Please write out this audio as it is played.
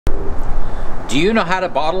Do you know how to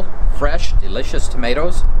bottle fresh, delicious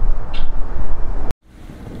tomatoes?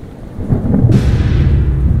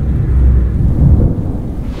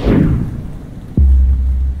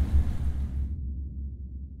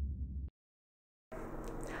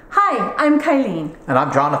 Hi, I'm Kylene. And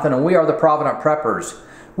I'm Jonathan, and we are the Provident Preppers.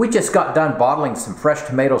 We just got done bottling some fresh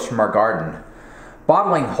tomatoes from our garden.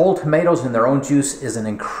 Bottling whole tomatoes in their own juice is an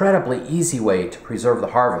incredibly easy way to preserve the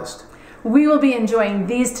harvest. We will be enjoying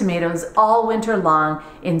these tomatoes all winter long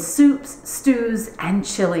in soups, stews, and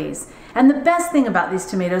chilies. And the best thing about these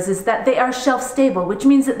tomatoes is that they are shelf stable, which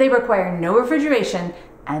means that they require no refrigeration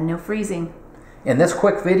and no freezing. In this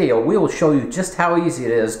quick video, we will show you just how easy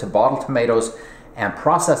it is to bottle tomatoes and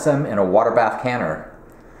process them in a water bath canner.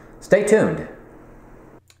 Stay tuned.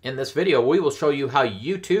 In this video, we will show you how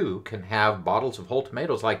you too can have bottles of whole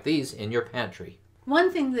tomatoes like these in your pantry.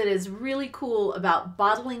 One thing that is really cool about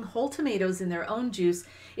bottling whole tomatoes in their own juice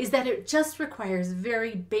is that it just requires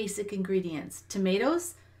very basic ingredients: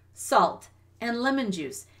 tomatoes, salt, and lemon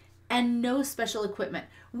juice, and no special equipment.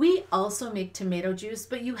 We also make tomato juice,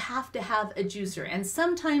 but you have to have a juicer, and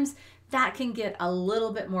sometimes that can get a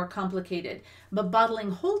little bit more complicated. But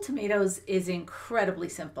bottling whole tomatoes is incredibly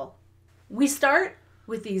simple. We start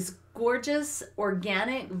with these gorgeous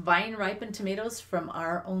organic vine-ripened tomatoes from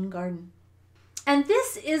our own garden. And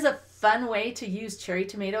this is a fun way to use cherry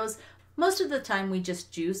tomatoes. Most of the time we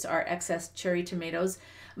just juice our excess cherry tomatoes,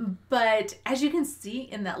 but as you can see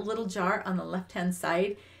in that little jar on the left-hand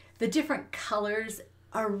side, the different colors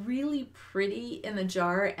are really pretty in the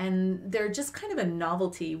jar, and they're just kind of a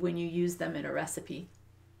novelty when you use them in a recipe.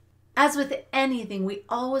 As with anything, we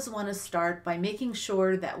always want to start by making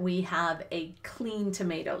sure that we have a clean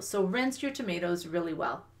tomato. So rinse your tomatoes really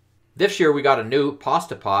well. This year we got a new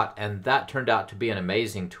pasta pot, and that turned out to be an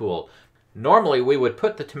amazing tool. Normally we would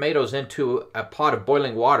put the tomatoes into a pot of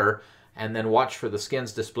boiling water and then watch for the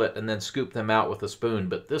skins to split and then scoop them out with a spoon,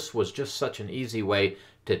 but this was just such an easy way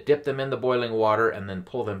to dip them in the boiling water and then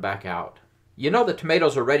pull them back out. You know the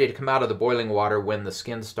tomatoes are ready to come out of the boiling water when the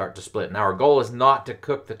skins start to split. Now our goal is not to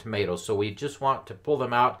cook the tomatoes, so we just want to pull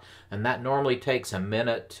them out, and that normally takes a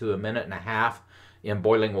minute to a minute and a half in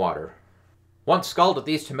boiling water. Once scalded,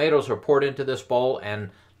 these tomatoes are poured into this bowl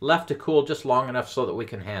and left to cool just long enough so that we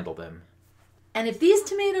can handle them. And if these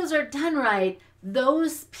tomatoes are done right,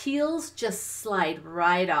 those peels just slide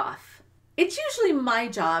right off. It's usually my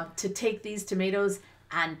job to take these tomatoes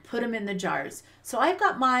and put them in the jars. So I've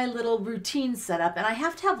got my little routine set up, and I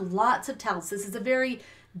have to have lots of towels. This is a very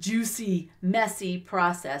juicy, messy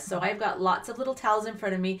process. So I've got lots of little towels in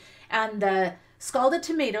front of me, and the scalded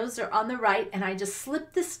tomatoes are on the right, and I just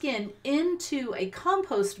slip the skin into a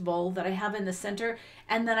compost bowl that I have in the center,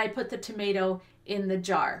 and then I put the tomato in the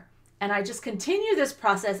jar. And I just continue this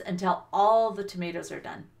process until all the tomatoes are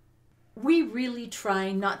done. We really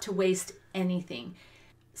try not to waste anything.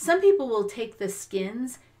 Some people will take the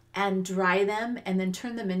skins and dry them and then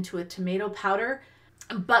turn them into a tomato powder.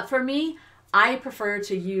 But for me, I prefer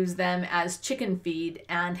to use them as chicken feed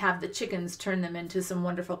and have the chickens turn them into some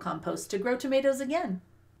wonderful compost to grow tomatoes again.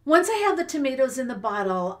 Once I have the tomatoes in the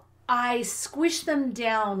bottle, I squish them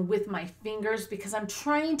down with my fingers because I'm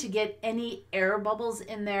trying to get any air bubbles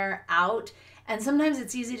in there out. And sometimes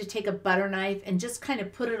it's easy to take a butter knife and just kind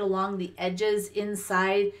of put it along the edges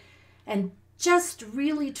inside and just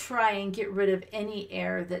really try and get rid of any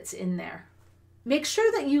air that's in there. Make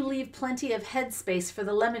sure that you leave plenty of head space for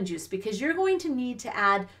the lemon juice, because you're going to need to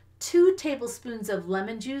add 2 tablespoons of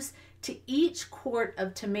lemon juice to each quart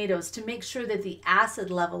of tomatoes to make sure that the acid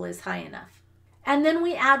level is high enough. And then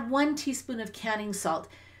we add 1 teaspoon of canning salt.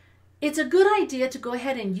 It's a good idea to go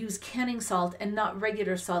ahead and use canning salt and not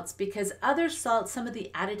regular salts, because other salts, some of the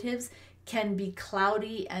additives, can be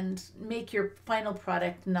cloudy and make your final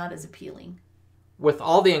product not as appealing. With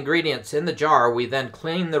all the ingredients in the jar, we then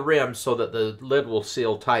clean the rim so that the lid will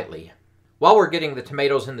seal tightly. While we're getting the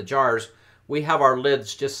tomatoes in the jars, we have our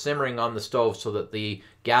lids just simmering on the stove so that the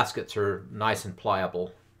gaskets are nice and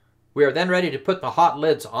pliable. We are then ready to put the hot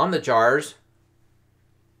lids on the jars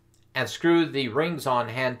and screw the rings on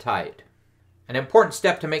hand tight. An important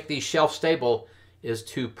step to make these shelf stable is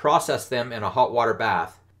to process them in a hot water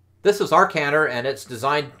bath. This is our canner, and it's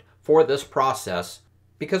designed for this process.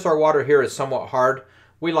 Because our water here is somewhat hard,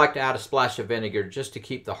 we like to add a splash of vinegar just to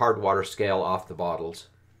keep the hard water scale off the bottles.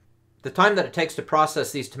 The time that it takes to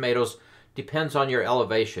process these tomatoes depends on your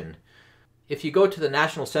elevation. If you go to the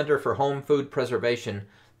National Center for Home Food Preservation,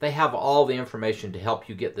 they have all the information to help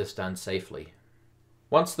you get this done safely.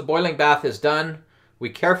 Once the boiling bath is done,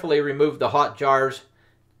 we carefully remove the hot jars.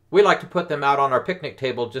 We like to put them out on our picnic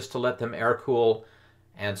table just to let them air cool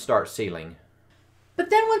and start sealing. But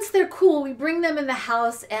then once they're cool, we bring them in the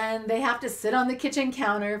house and they have to sit on the kitchen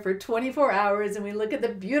counter for 24 hours and we look at the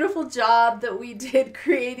beautiful job that we did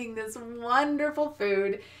creating this wonderful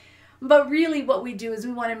food. But really what we do is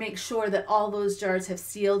we want to make sure that all those jars have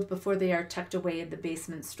sealed before they are tucked away in the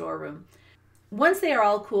basement storeroom. Once they are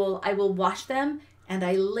all cool, I will wash them and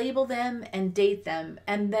I label them and date them,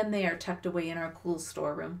 and then they are tucked away in our cool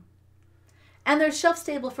storeroom. And they're shelf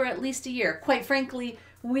stable for at least a year. Quite frankly,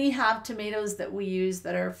 we have tomatoes that we use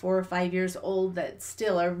that are 4 or 5 years old that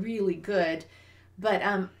still are really good. But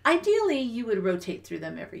ideally, you would rotate through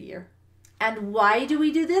them every year. And why do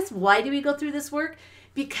we do this? Why do we go through this work?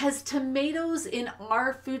 Because tomatoes in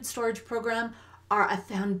our food storage program are a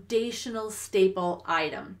foundational staple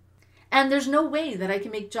item. And there's no way that I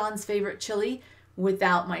can make John's favorite chili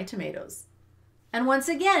without my tomatoes. And once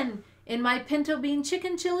again, in my pinto bean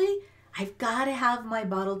chicken chili, I've got to have my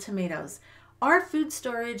bottled tomatoes. Our food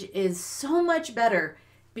storage is so much better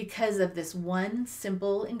because of this one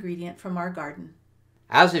simple ingredient from our garden.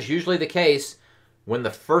 As is usually the case, when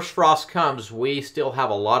the first frost comes, we still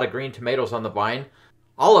have a lot of green tomatoes on the vine.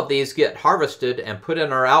 All of these get harvested and put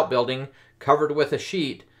in our outbuilding, covered with a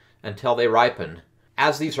sheet, until they ripen.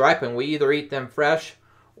 As these ripen, we either eat them fresh,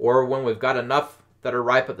 or when we've got enough that are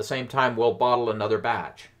ripe at the same time, we'll bottle another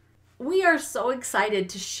batch. We are so excited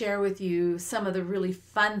to share with you some of the really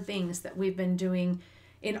fun things that we've been doing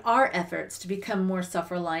in our efforts to become more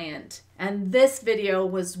self-reliant. And this video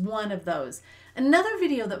was one of those. Another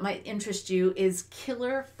video that might interest you is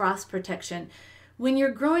killer frost protection. When you're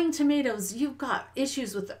growing tomatoes, you've got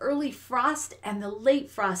issues with the early frost and the late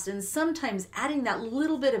frost, and sometimes adding that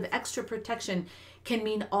little bit of extra protection can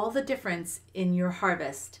mean all the difference in your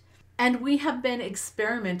harvest. And we have been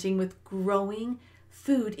experimenting with growing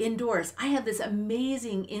food indoors. I have this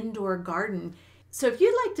amazing indoor garden. So if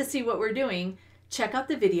you'd like to see what we're doing, check out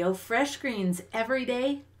the video, Fresh Greens Every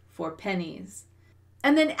Day for Pennies.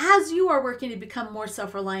 And then as you are working to become more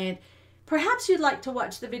self-reliant, perhaps you'd like to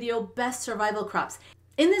watch the video Best Survival Crops.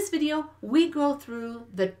 In this video, we go through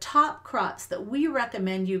the top crops that we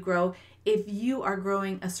recommend you grow if you are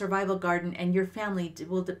growing a survival garden and your family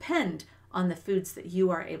will depend on the foods that you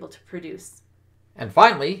are able to produce. And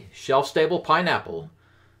finally, shelf-stable pineapple.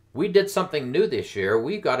 We did something new this year.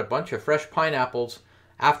 We got a bunch of fresh pineapples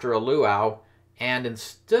after a luau, and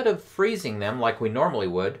instead of freezing them like we normally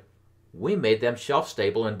would, we made them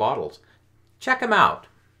shelf-stable in bottles. Check them out.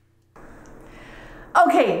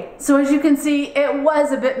 Okay, so as you can see, it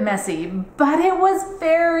was a bit messy, but it was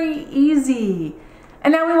very easy.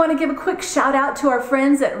 And now we want to give a quick shout out to our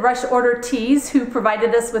friends at Rush Order Tees who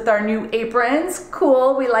provided us with our new aprons.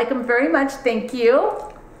 Cool, we like them very much, thank you.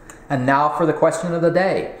 And now for the question of the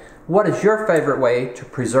day. What is your favorite way to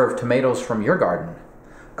preserve tomatoes from your garden?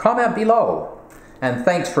 Comment below. And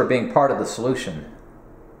thanks for being part of the solution.